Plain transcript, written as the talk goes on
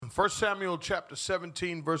1 Samuel chapter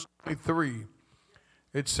 17, verse 23,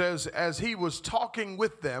 it says, as he was talking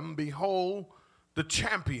with them, behold, the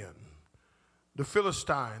champion, the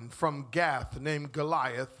Philistine from Gath named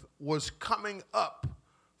Goliath, was coming up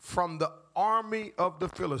from the army of the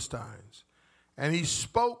Philistines. And he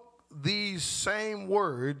spoke these same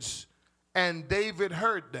words, and David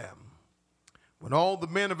heard them. When all the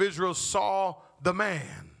men of Israel saw the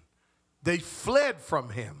man, they fled from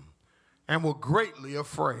him and were greatly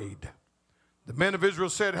afraid. The men of Israel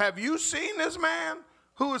said, have you seen this man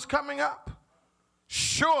who is coming up?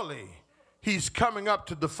 Surely he's coming up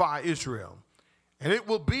to defy Israel. And it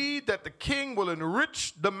will be that the king will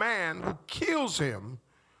enrich the man who kills him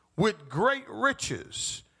with great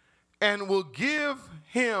riches, and will give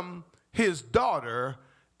him his daughter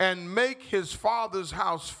and make his father's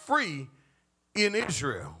house free in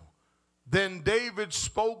Israel. Then David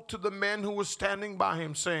spoke to the men who were standing by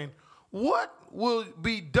him, saying, what will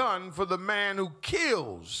be done for the man who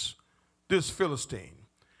kills this Philistine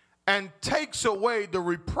and takes away the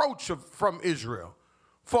reproach from Israel?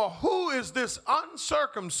 For who is this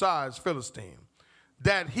uncircumcised Philistine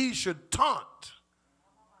that he should taunt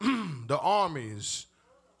the armies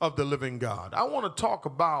of the living God? I want to talk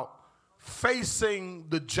about facing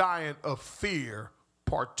the giant of fear,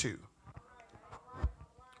 part 2.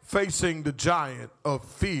 Facing the giant of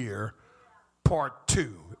fear, part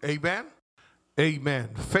 2. Amen? Amen.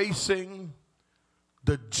 Facing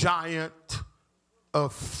the giant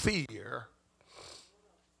of fear,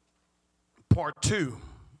 part 2.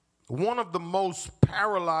 One of the most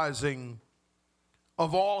paralyzing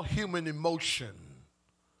of all human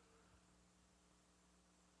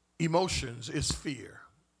emotions is fear.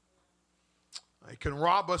 It can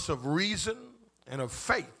rob us of reason and of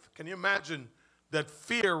faith. Can you imagine that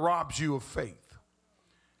fear robs you of faith?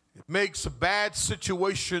 It makes a bad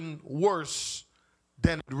situation worse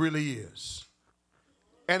than it really is.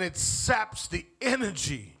 And it saps the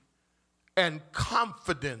energy and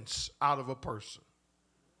confidence out of a person.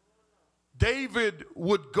 David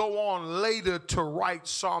would go on later to write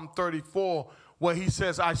Psalm 34, where he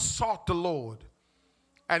says, I sought the Lord,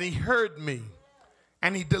 and he heard me,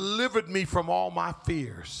 and he delivered me from all my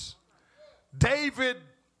fears. David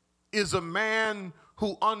is a man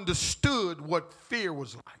who understood what fear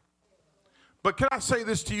was like. But can I say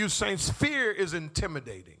this to you, saints? Fear is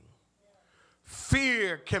intimidating.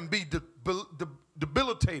 Fear can be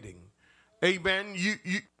debilitating. Amen.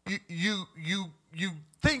 You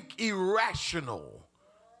think irrational.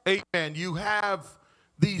 Amen. You have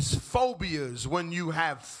these phobias when you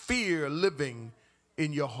have fear living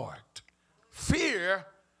in your heart. Fear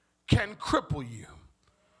can cripple you.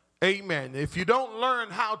 Amen. If you don't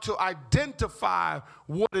learn how to identify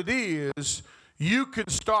what it is, you can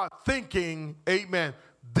start thinking, amen,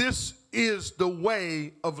 this is the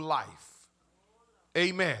way of life.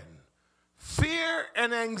 Amen. Fear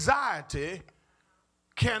and anxiety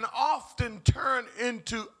can often turn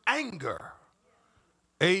into anger.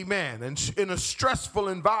 Amen. And in a stressful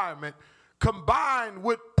environment, combined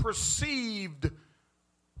with perceived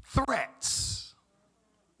threats.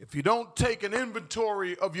 If you don't take an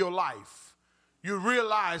inventory of your life, you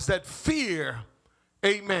realize that fear,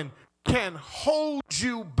 amen, can hold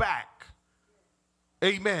you back,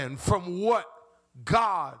 amen, from what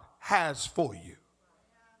God has for you.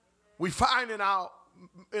 We find in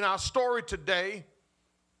our story today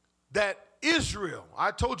that Israel, I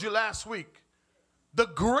told you last week, the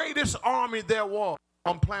greatest army there was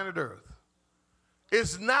on planet Earth,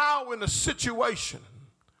 is now in a situation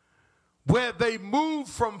where they move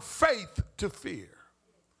from faith to fear.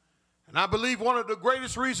 And I believe one of the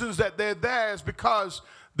greatest reasons that they're there is because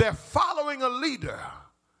they're following a leader,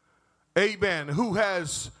 amen, who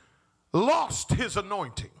has lost his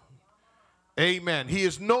anointing. Amen. He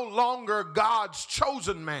is no longer God's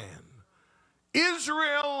chosen man.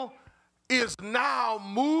 Israel is now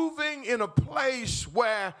moving in a place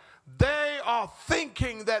where they are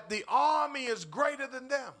thinking that the army is greater than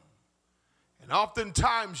them. And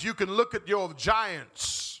oftentimes you can look at your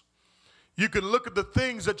giants. You can look at the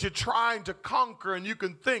things that you're trying to conquer, and you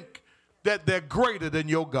can think that they're greater than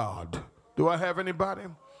your God. Do I have anybody?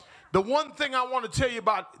 The one thing I want to tell you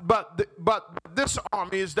about this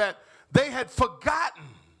army is that they had forgotten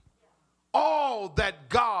all that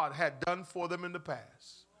God had done for them in the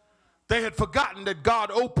past. They had forgotten that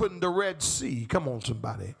God opened the Red Sea. Come on,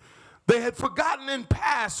 somebody. They had forgotten in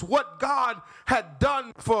past what God had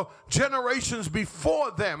done for generations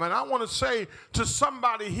before them. And I want to say to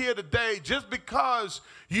somebody here today, just because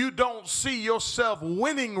you don't see yourself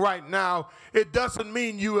winning right now, it doesn't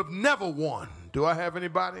mean you have never won. Do I have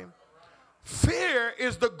anybody? Fear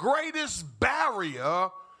is the greatest barrier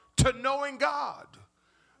to knowing God.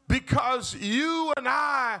 Because you and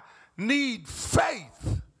I need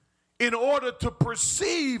faith in order to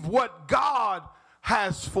perceive what God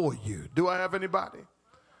has for you. Do I have anybody?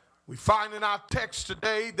 We find in our text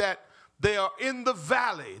today that they are in the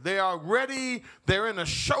valley. They are ready. They're in a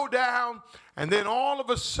showdown. And then all of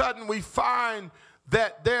a sudden we find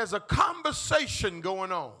that there's a conversation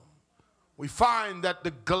going on. We find that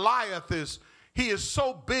the Goliath is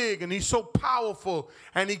so big and he's so powerful,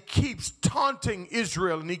 and he keeps taunting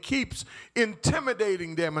Israel and he keeps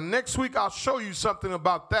intimidating them. And next week I'll show you something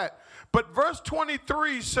about that. But verse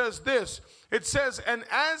 23 says this. It says, and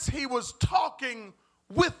as he was talking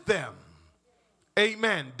with them,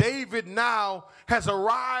 amen, David now has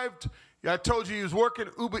arrived. I told you he was working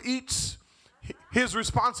Uber Eats. His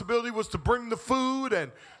responsibility was to bring the food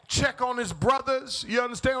and check on his brothers. You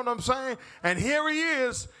understand what I'm saying? And here he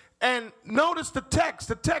is. And notice the text.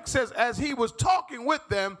 The text says, as he was talking with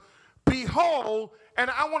them, behold,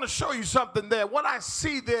 and I want to show you something there. What I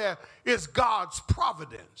see there is God's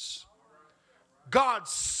providence,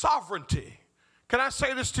 God's sovereignty. Can I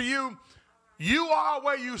say this to you? You are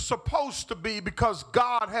where you're supposed to be because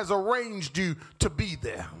God has arranged you to be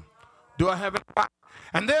there. Do I have it right?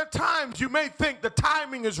 And there are times you may think the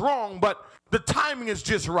timing is wrong, but the timing is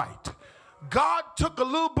just right. God took a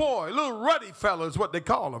little boy, a little ruddy fella is what they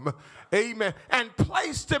call him, amen, and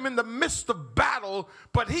placed him in the midst of battle,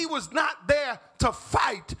 but he was not there to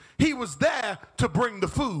fight. He was there to bring the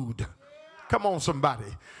food. Come on, somebody.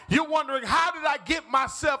 You're wondering, how did I get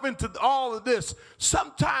myself into all of this?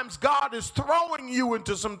 Sometimes God is throwing you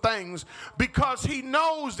into some things because he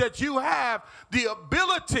knows that you have the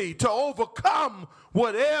ability to overcome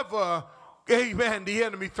whatever, amen, the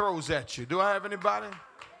enemy throws at you. Do I have anybody?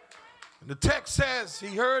 And the text says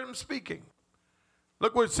he heard him speaking.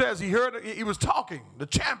 Look what it says. He was talking, the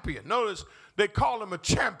champion. Notice they call him a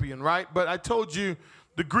champion, right? But I told you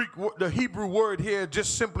the Hebrew word here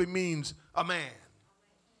just simply means a man.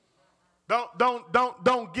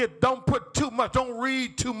 Don't put too much, don't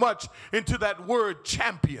read too much into that word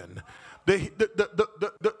champion. The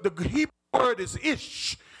Hebrew word is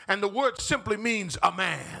ish, and the word simply means a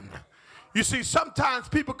man. You see, sometimes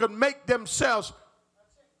people can make themselves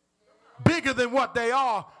bigger than what they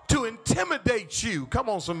are to intimidate you. Come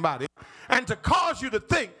on, somebody. And to cause you to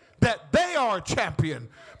think that they are a champion.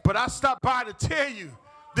 But I stopped by to tell you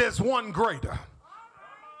there's one greater.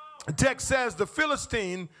 The text says the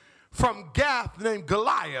Philistine from Gath named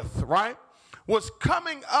Goliath, right, was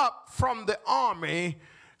coming up from the army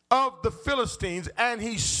of the Philistines, and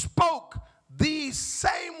he spoke these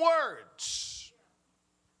same words.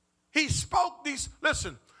 He spoke these,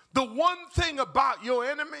 listen, the one thing about your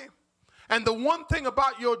enemy, and the one thing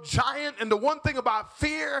about your giant, and the one thing about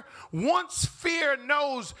fear, once fear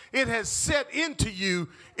knows it has set into you,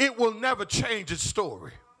 it will never change its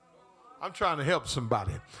story. I'm trying to help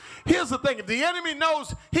somebody. Here's the thing. If the enemy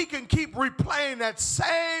knows he can keep replaying that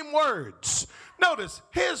same words, notice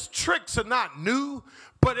his tricks are not new,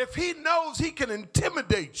 but if he knows he can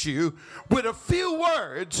intimidate you with a few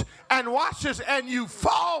words and watch this and you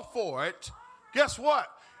fall for it, guess what?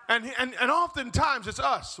 And oftentimes it's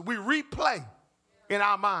us. We replay in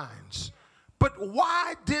our minds. But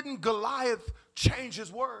why didn't Goliath change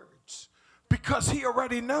his words? Because he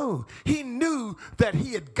already knew. He knew that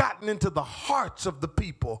he had gotten into the hearts of the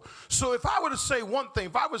people. So if I were to say one thing,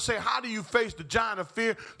 if I would say, how do you face the giant of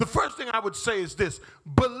fear? The first thing I would say is this: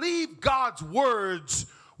 believe God's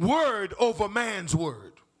word over man's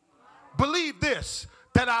word. Believe this,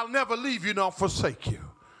 that I'll never leave you nor forsake you.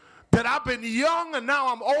 That I've been young and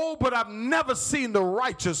now I'm old, but I've never seen the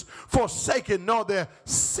righteous forsaken nor their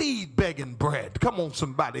seed begging bread. Come on,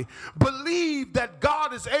 somebody. Believe that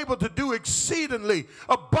God is able to do exceedingly,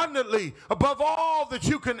 abundantly, above all that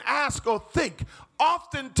you can ask or think.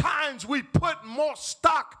 Oftentimes we put more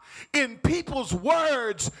stock in people's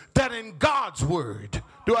words than in God's word.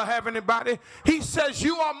 Do I have anybody? He says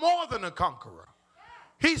you are more than a conqueror.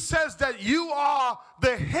 He says that you are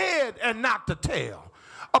the head and not the tail.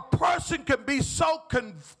 A person can be so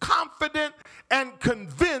confident and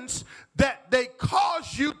convinced that they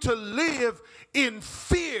cause you to live in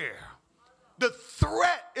fear. The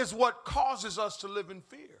threat is what causes us to live in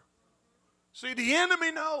fear. See, the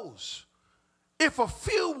enemy knows if a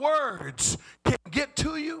few words can get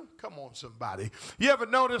to you. Come on, somebody. You ever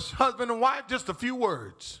notice husband and wife, just a few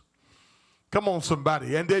words? Come on,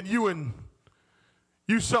 somebody. And then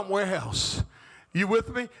you somewhere else. You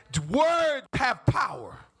with me? Words have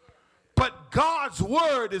power, but God's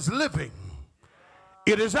word is living.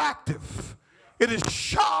 It is active. It is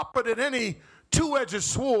sharper than any two-edged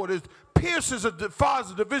sword. It pierces as far as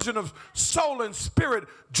the division of soul and spirit,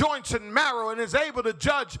 joints and marrow, and is able to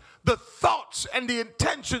judge the thoughts and the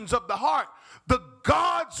intentions of the heart. The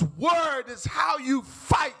God's word is how you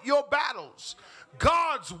fight your battles.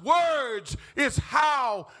 God's words is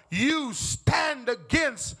how you stand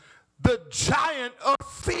against the giant of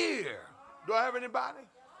fear. Do I have anybody?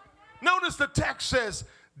 Notice the text says,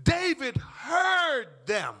 David heard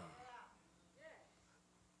them.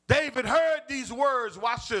 David heard these words,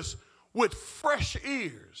 watch this, with fresh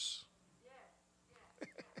ears.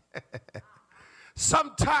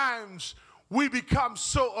 Sometimes we become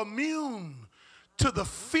so immune to the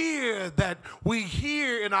fear that we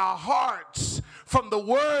hear in our hearts from the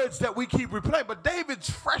words that we keep replaying. But David's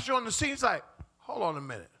fresh on the scene. He's like, hold on a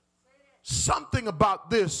minute. Something about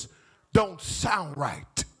this don't sound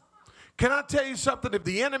right. Can I tell you something? If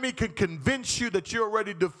the enemy can convince you that you're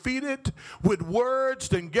already defeated with words,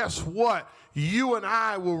 then guess what? You and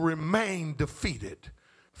I will remain defeated.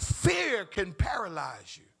 Fear can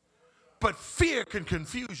paralyze you, but fear can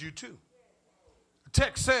confuse you too. The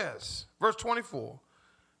text says, verse 24,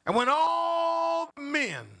 and when all the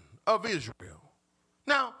men of Israel.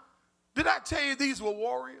 Now, did I tell you these were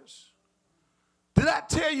warriors? Did I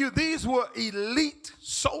tell you these were elite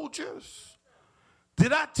soldiers?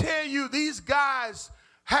 Did I tell you these guys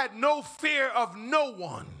had no fear of no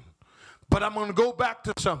one? But I'm going to go back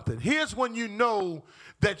to something. Here's when you know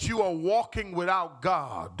that you are walking without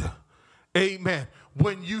God. Amen.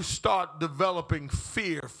 When you start developing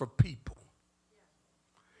fear for people.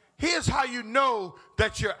 Here's how you know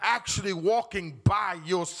that you're actually walking by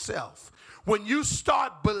yourself. When you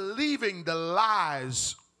start believing the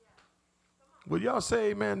lies. Will y'all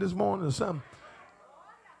say amen this morning or something?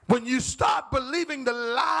 When you start believing the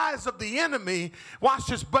lies of the enemy, watch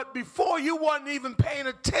this, but before you weren't even paying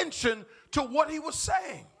attention to what he was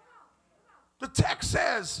saying. The text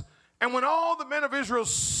says, and when all the men of Israel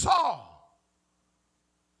saw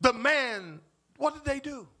the man, what did they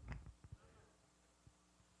do?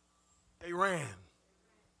 They ran.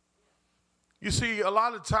 You see, a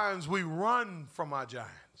lot of times we run from our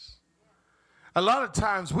giants. A lot of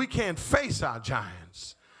times we can't face our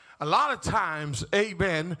giants. A lot of times,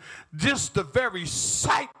 amen, just the very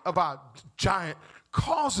sight of our giant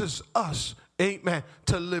causes us, amen,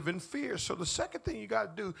 to live in fear. So the second thing you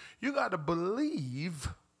got to do, you got to believe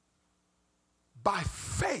by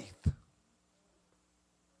faith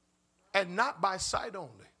and not by sight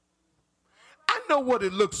only. I know what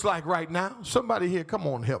it looks like right now. Somebody here, come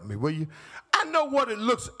on, help me, will you? I know what it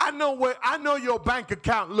looks. I know your bank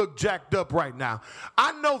account look jacked up right now.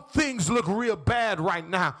 I know things look real bad right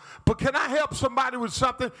now. But can I help somebody with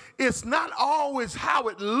something? It's not always how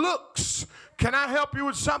it looks. Can I help you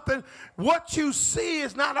with something? What you see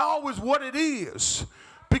is not always what it is.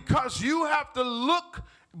 Because you have to look,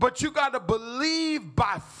 but you got to believe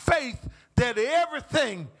by faith that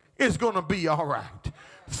everything is going to be all right.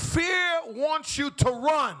 Fear wants you to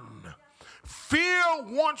run. Fear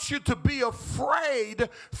wants you to be afraid.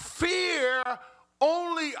 Fear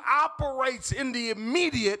only operates in the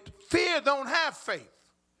immediate. Fear don't have faith.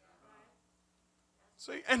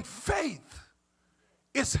 See, and faith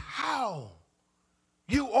is how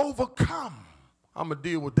you overcome. I'm going to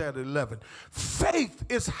deal with that at 11. Faith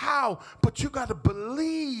is how, but you got to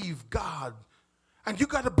believe God. And you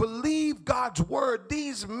got to believe God's word.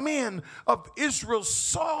 These men of Israel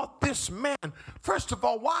saw this man. First of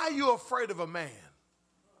all, why are you afraid of a man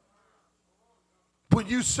when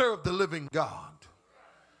you serve the living God?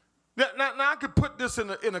 Now I could put this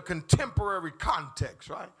in a contemporary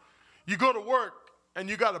context, right? You go to work and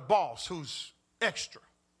you got a boss who's extra.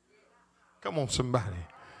 Come on, somebody.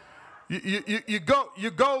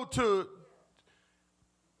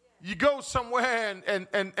 You go somewhere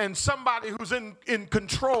and somebody who's in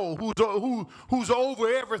control, who's over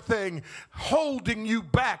everything, holding you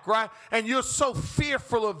back, right? And you're so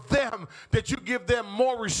fearful of them that you give them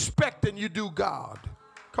more respect than you do God.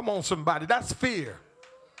 Come on, somebody. That's fear.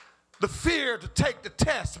 The fear to take the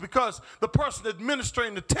test because the person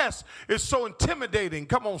administering the test is so intimidating.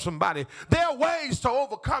 Come on, somebody. There are ways to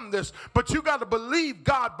overcome this, but you got to believe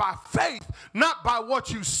God by faith, not by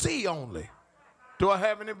what you see only. Do I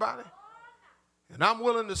have anybody? And I'm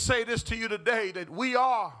willing to say this to you today, that we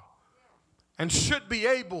are and should be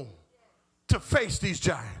able to face these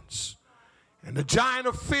giants. And the giant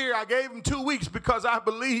of fear, I gave him 2 weeks because I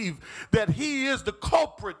believe that he is the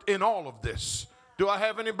culprit in all of this. Do I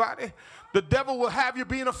have anybody? The devil will have you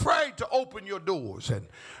being afraid to open your doors and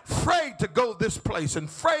afraid to go this place and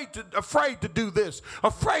afraid to do this,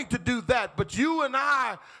 afraid to do that. But you and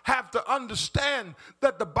I have to understand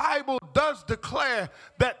that the Bible does declare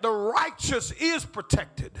that the righteous is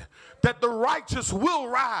protected, that the righteous will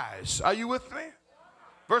rise. Are you with me?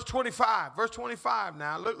 Verse 25. Verse 25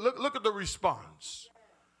 now. Look at the response.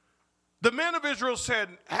 The men of Israel said,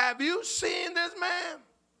 have you seen this man?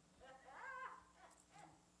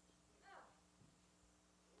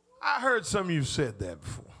 I heard some of you said that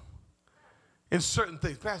before. In certain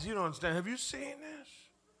things. Pastor, you don't understand. Have you seen this?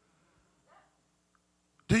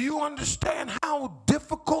 Do you understand how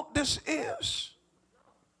difficult this is?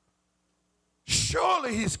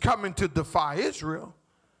 Surely he's coming to defy Israel.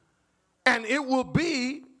 And it will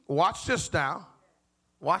be, watch this now.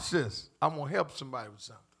 Watch this. I'm going to help somebody with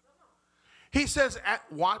something. He says,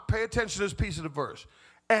 pay attention to this piece of the verse.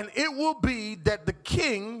 And it will be that the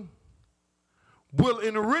king will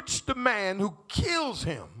enrich the man who kills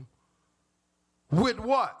him with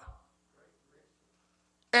what?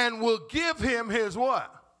 And will give him his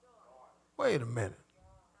what? Wait a minute.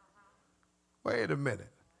 Wait a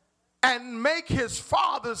minute. And make his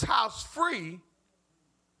father's house free.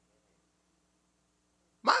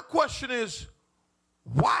 My question is,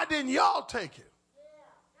 why didn't y'all take it?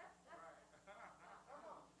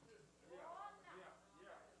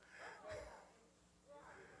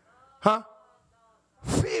 Huh?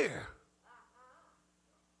 Fear.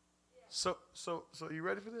 So you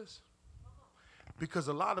ready for this? Because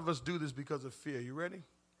a lot of us do this because of fear. You ready?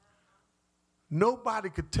 Nobody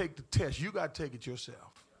could take the test. You got to take it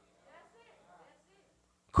yourself.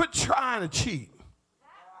 Quit trying to cheat.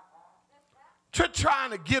 Quit trying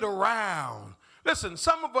to get around. Listen,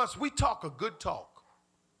 some of us, we talk a good talk.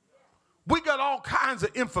 We got all kinds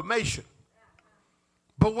of information.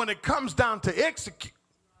 But when it comes down to execute,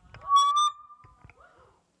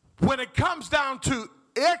 when it comes down to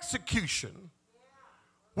execution,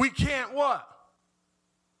 we can't what?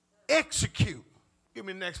 Execute. Give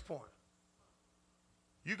me the next point.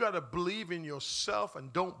 You got to believe in yourself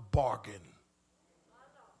and don't bargain.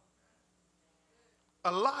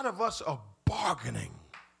 A lot of us are bargaining.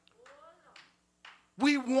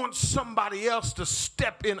 We want somebody else to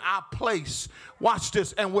step in our place. Watch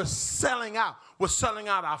this. And we're selling out. We're selling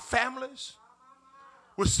out our families.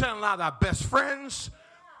 We're selling out our best friends.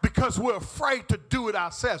 Because we're afraid to do it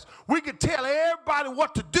ourselves. We can tell everybody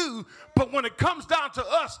what to do, but when it comes down to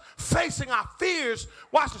us facing our fears,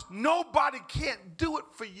 watch this, nobody can't do it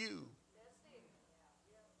for you.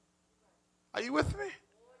 Are you with me?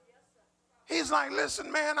 He's like,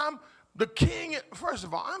 listen, man, I'm the king. First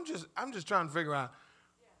of all, I'm just trying to figure out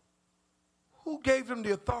who gave them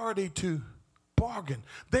the authority to bargain.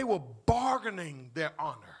 They were bargaining their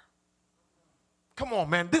honor. Come on,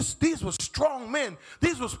 man. These were strong men.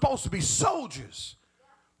 These were supposed to be soldiers.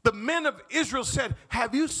 The men of Israel said,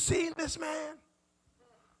 have you seen this man?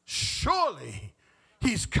 Surely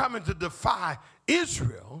he's coming to defy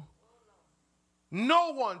Israel.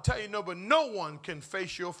 No one, but no one can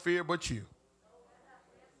face your fear but you.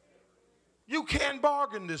 You can't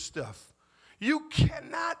bargain this stuff. You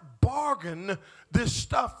cannot bargain this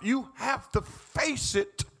stuff. You have to face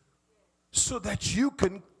it so that you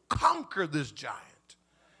can conquer this giant.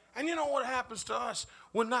 And you know what happens to us?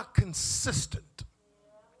 We're not consistent.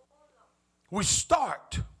 We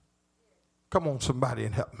start. Come on, somebody,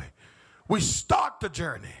 and help me. We start the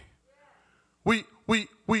journey. We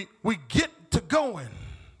get to going.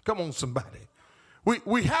 Come on, somebody.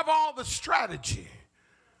 We have all the strategy.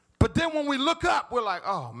 But then when we look up, we're like,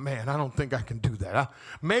 oh, man, I don't think I can do that.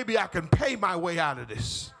 Maybe I can pay my way out of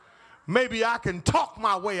this. Maybe I can talk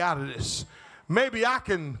my way out of this. Maybe I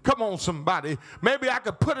can, come on somebody, maybe I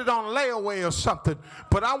could put it on layaway or something.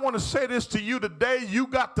 But I want to say this to you today. You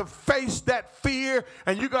got to face that fear,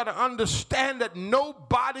 and you got to understand that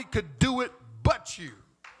nobody could do it but you.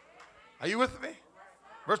 Are you with me?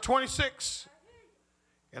 Verse 26.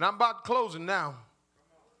 And I'm about closing now.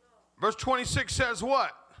 Verse 26 says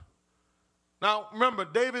what? Now, remember,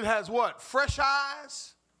 David has what? Fresh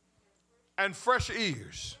eyes and fresh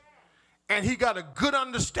ears. And he got a good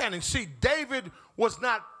understanding. See, David was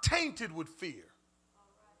not tainted with fear.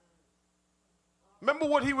 Remember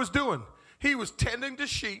what he was doing? He was tending to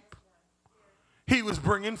sheep. He was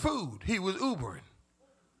bringing food. He was Ubering.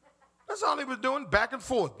 That's all he was doing, back and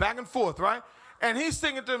forth, right? And he's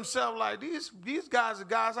thinking to himself, like, these guys are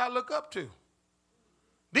guys I look up to.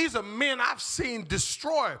 These are men I've seen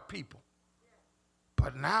destroy people.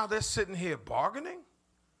 But now they're sitting here bargaining?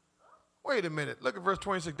 Wait a minute. Look at verse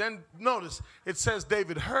 26. Then notice it says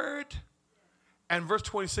David heard. And verse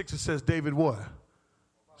 26 it says David what?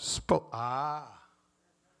 spoke.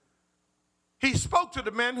 He spoke to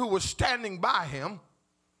the men who were standing by him,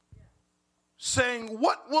 saying,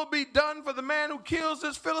 what will be done for the man who kills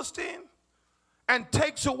this Philistine and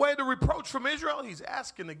takes away the reproach from Israel? He's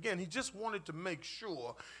asking again. He just wanted to make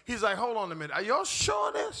sure. He's like, hold on a minute. Are y'all sure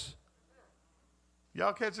of this?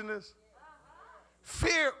 Y'all catching this?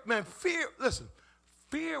 Fear, man, fear, listen,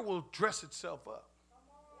 fear will dress itself up.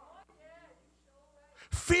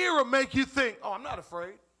 Fear will make you think, oh, I'm not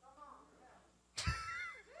afraid.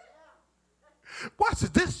 Watch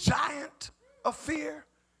it. This giant of fear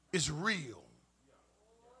is real.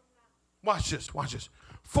 Watch this. Watch this.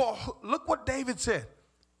 For look what David said.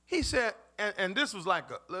 He said, and this was like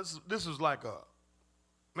a,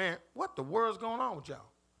 man, what the world's going on with y'all?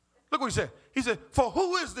 Look what he said. He said, for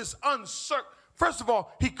who is this First of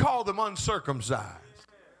all, he called them uncircumcised.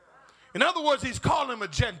 In other words, he's calling him a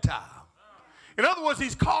Gentile. In other words,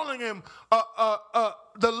 he's calling him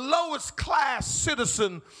the lowest class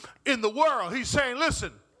citizen in the world. He's saying,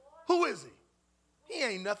 listen, who is he? He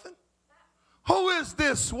ain't nothing. Who is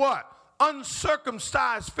this what?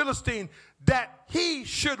 Uncircumcised Philistine that he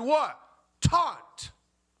should what? Taunt.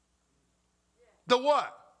 The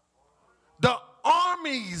what? The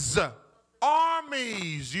armies.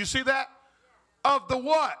 Armies. You see that? Of the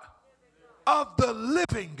what? Of the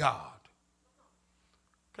living God.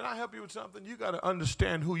 Can I help you with something? You got to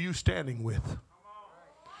understand who you're standing with.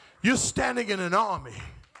 You're standing in an army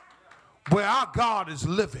where our God is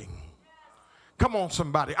living. Come on,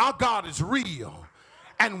 somebody. Our God is real.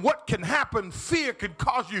 And what can happen, fear can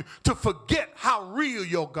cause you to forget how real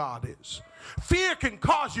your God is. Fear can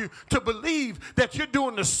cause you to believe that you're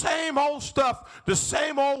doing the same old stuff, the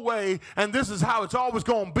same old way, and this is how it's always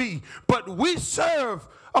going to be. But we serve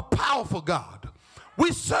a powerful God.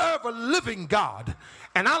 We serve a living God.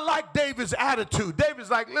 And I like David's attitude. David's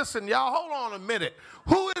like, listen, y'all, hold on a minute.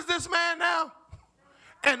 Who is this man now?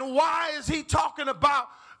 And why is he talking about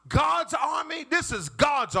God's army? This is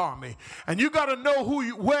God's army. And you got to know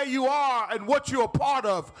where you are and what you're a part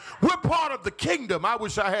of. We're part of the kingdom. I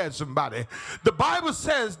wish I had somebody. The Bible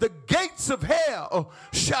says the gates of hell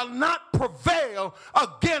shall not prevail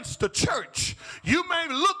against the church. You may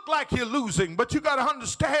look like you're losing, but you got to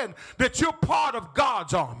understand that you're part of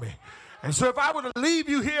God's army. And so if I were to leave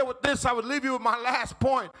you here with this, I would leave you with my last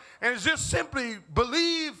point. And it's just simply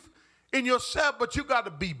believe in yourself, but you got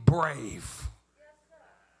to be brave.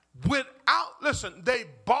 Listen, they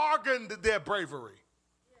bargained their bravery.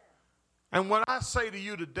 And what I say to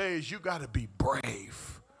you today is you got to be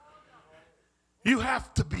brave. You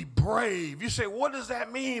have to be brave. You say, what does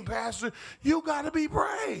that mean, Pastor? You got to be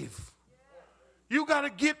brave. You got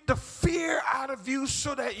to get the fear out of you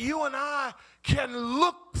so that you and I can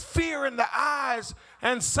look fear in the eyes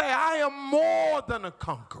and say, I am more than a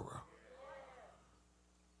conqueror.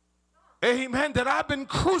 Amen. That I've been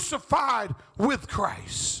crucified with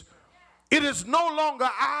Christ. It is no longer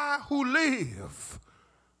I who live,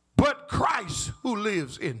 but Christ who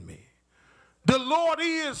lives in me. The Lord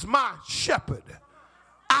is my shepherd.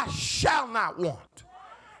 I shall not want.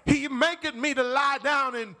 He maketh me to lie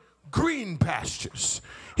down in green pastures.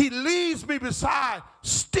 He leads me beside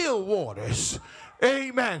still waters.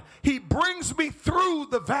 Amen. He brings me through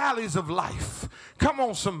the valleys of life. Come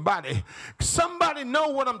on, somebody. Somebody know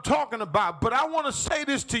what I'm talking about. But I want to say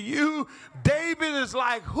this to you. David is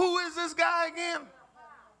like, who is this guy again?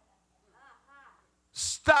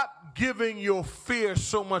 Stop giving your fear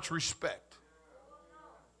so much respect.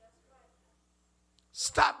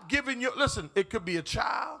 Stop giving your, listen, it could be a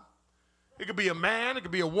child. It could be a man, it could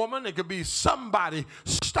be a woman, it could be somebody.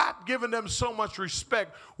 Stop giving them so much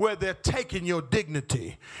respect where they're taking your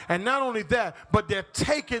dignity. And not only that, but they're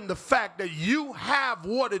taking the fact that you have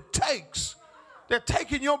what it takes. They're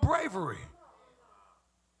taking your bravery.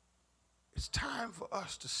 It's time for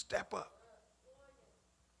us to step up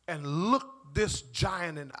and look this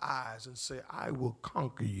giant in the eyes and say, I will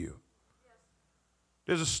conquer you.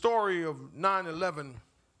 There's a story of 9/11.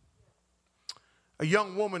 A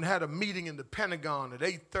young woman had a meeting in the Pentagon at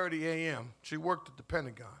 8:30 a.m. She worked at the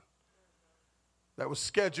Pentagon. That was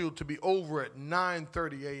scheduled to be over at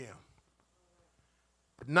 9:30 a.m.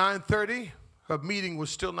 At 9:30, her meeting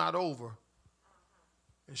was still not over.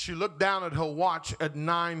 And she looked down at her watch at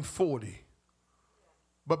 9:40.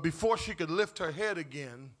 But before she could lift her head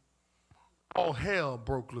again, all hell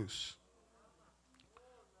broke loose.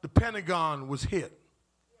 The Pentagon was hit.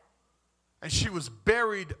 And she was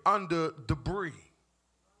buried under debris.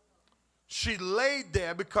 She laid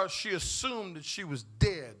there because she assumed that she was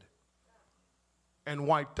dead and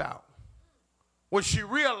wiped out. When she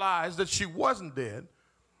realized that she wasn't dead,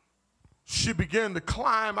 she began to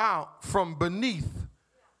climb out from beneath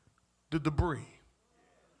the debris.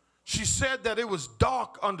 She said that it was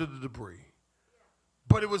dark under the debris,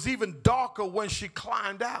 but it was even darker when she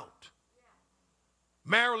climbed out.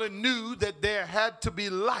 Marilyn knew that there had to be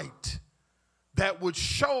light that would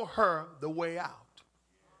show her the way out.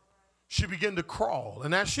 She began to crawl,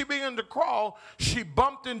 and as she began to crawl, she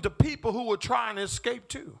bumped into people who were trying to escape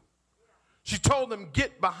too. She told them,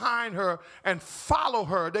 get behind her and follow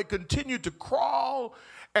her. They continued to crawl,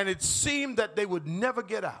 and it seemed that they would never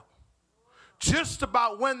get out. Just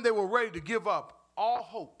about when they were ready to give up all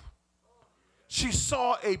hope, she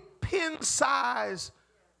saw a pin-sized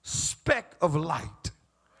speck of light,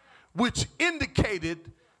 which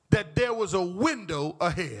indicated that there was a window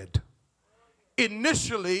ahead.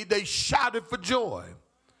 Initially, they shouted for joy.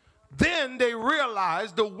 Then they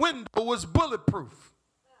realized the window was bulletproof.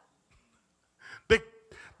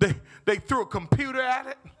 They threw a computer at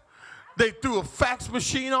it. They threw a fax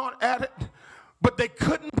machine at it, but they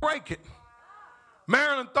couldn't break it.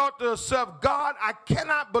 Marilyn thought to herself, God, I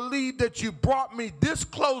cannot believe that you brought me this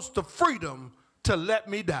close to freedom to let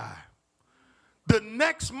me die. The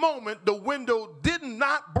next moment, the window did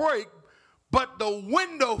not break, but the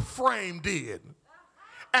window frame did.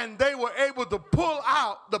 And they were able to pull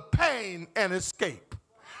out the pain and escape.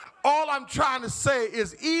 All I'm trying to say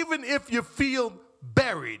is, even if you feel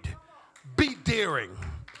buried, be daring.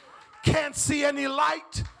 Can't see any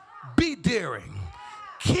light? Be daring.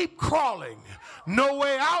 Keep crawling. No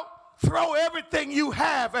way out? Throw everything you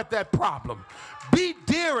have at that problem. Be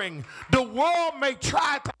daring. The world may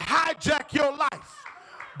try to hijack your life,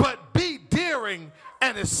 but be daring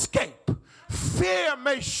and escape. Fear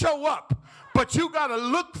may show up, but you got to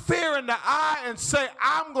look fear in the eye and say,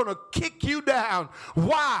 I'm going to kick you down.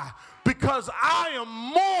 Why? Because I am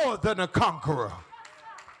more than a conqueror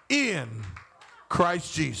in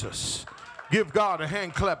Christ Jesus. Give God a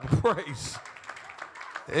hand clap of praise.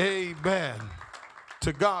 Amen.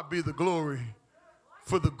 To God be the glory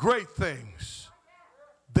for the great things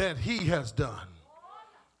that he has done.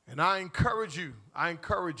 And I encourage you,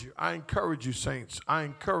 saints, I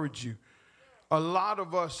encourage you. A lot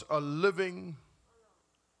of us are living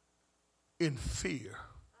in fear.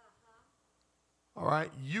 All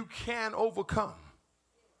right? You can overcome,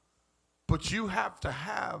 but you have to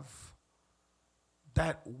have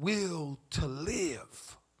that will to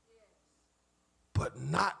live, but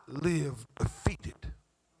not live defeated.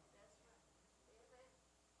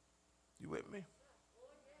 You with me?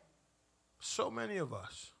 So many of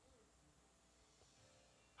us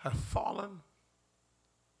have fallen,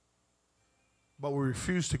 but we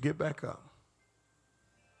refuse to get back up.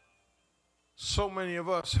 So many of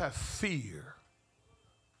us have fear,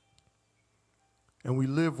 and we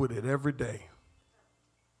live with it every day.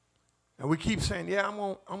 And we keep saying, yeah,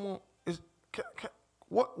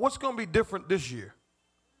 what's going to be different this year?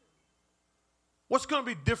 What's going to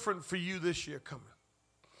be different for you this year coming?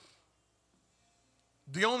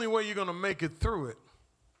 The only way you're going to make it through it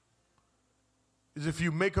is if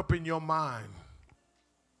you make up in your mind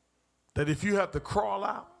that if you have to crawl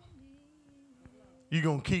out, you're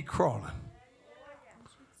going to keep crawling.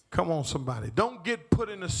 Come on, somebody. Don't get put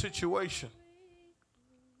in a situation,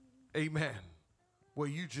 amen, where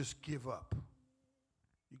you just give up.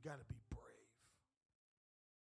 You got to be